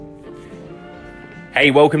Hey,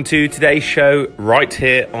 welcome to today's show right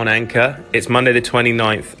here on Anchor. It's Monday the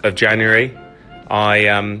 29th of January.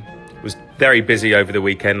 I was very busy over the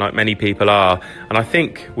weekend, like many people are, and I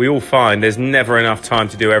think we all find there's never enough time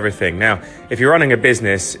to do everything. Now, if you're running a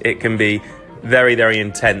business, it can be very, very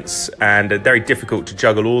intense and very difficult to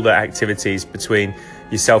juggle all the activities between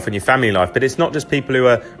yourself and your family life. But it's not just people who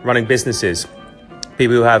are running businesses.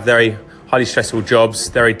 People who have very highly stressful jobs,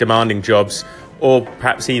 very demanding jobs, or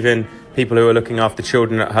perhaps even people who are looking after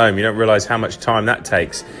children at home. You don't realize how much time that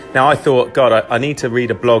takes. Now, I thought, God, I need to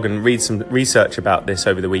read a blog and read some research about this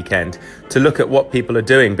over the weekend to look at what people are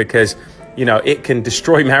doing, because, you know, it can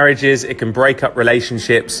destroy marriages, it can break up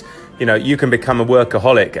relationships. You know, you can become a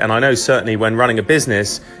workaholic. And I know certainly when running a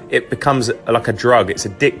business, it becomes like a drug. It's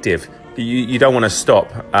addictive. You don't want to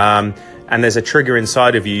stop. And there's a trigger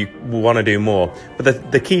inside of you want to do more.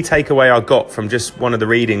 But the key takeaway I got from just one of the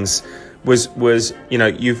readings was you know,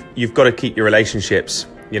 you've got to keep your relationships.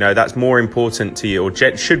 You know, that's more important to you, or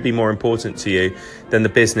should be more important to you than the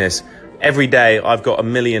business. Every day I've got a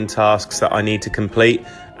million tasks that I need to complete,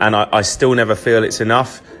 and I still never feel it's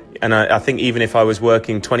enough. And I think even if I was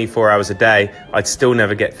working 24 hours a day, I'd still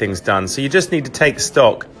never get things done. So you just need to take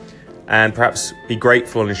stock and perhaps be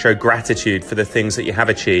grateful and show gratitude for the things that you have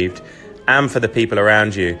achieved and for the people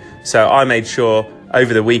around you. So I made sure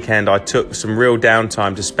over the weekend I took some real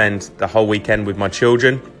downtime to spend the whole weekend with my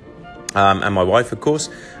children and my wife, of course,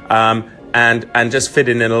 and just fit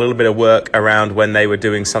in a little bit of work around when they were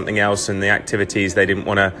doing something else and the activities they didn't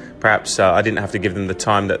want to, perhaps I didn't have to give them the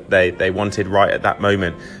time that they wanted right at that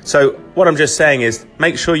moment. So what I'm just saying is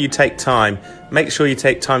make sure you take time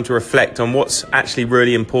to reflect on what's actually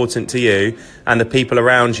really important to you and the people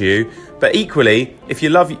around you. But equally, if you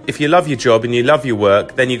love your job and you love your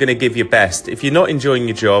work, then you're going to give your best. If you're not enjoying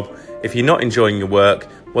your job, if you're not enjoying your work,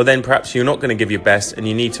 well, then perhaps you're not going to give your best, and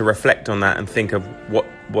you need to reflect on that and think of what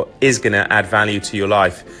is going to add value to your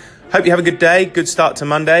life. Hope you have a good day, good start to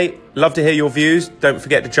Monday. Love to hear your views. Don't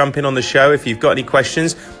forget to jump in on the show if you've got any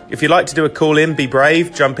questions. If you'd like to do a call in, be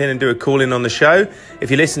brave, jump in and do a call in on the show.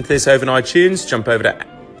 If you listen to this over on iTunes, jump over to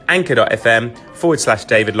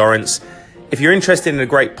anchor.fm/David Lawrence. If you're interested in a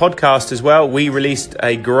great podcast as well, we released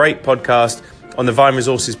a great podcast on the Vine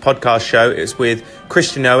Resources podcast show. It's with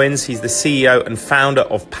Christian Owens. He's the CEO and founder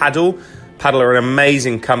of Paddle. Paddle are an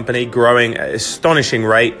amazing company, growing at an astonishing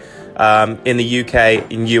rate in the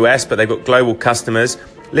UK, in US, but they've got global customers.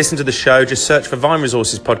 Listen to the show. Just search for Vine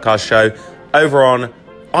Resources podcast show over on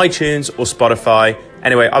iTunes or Spotify.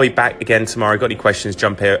 Anyway, I'll be back again tomorrow. Got any questions,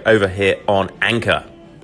 jump over here on Anchor.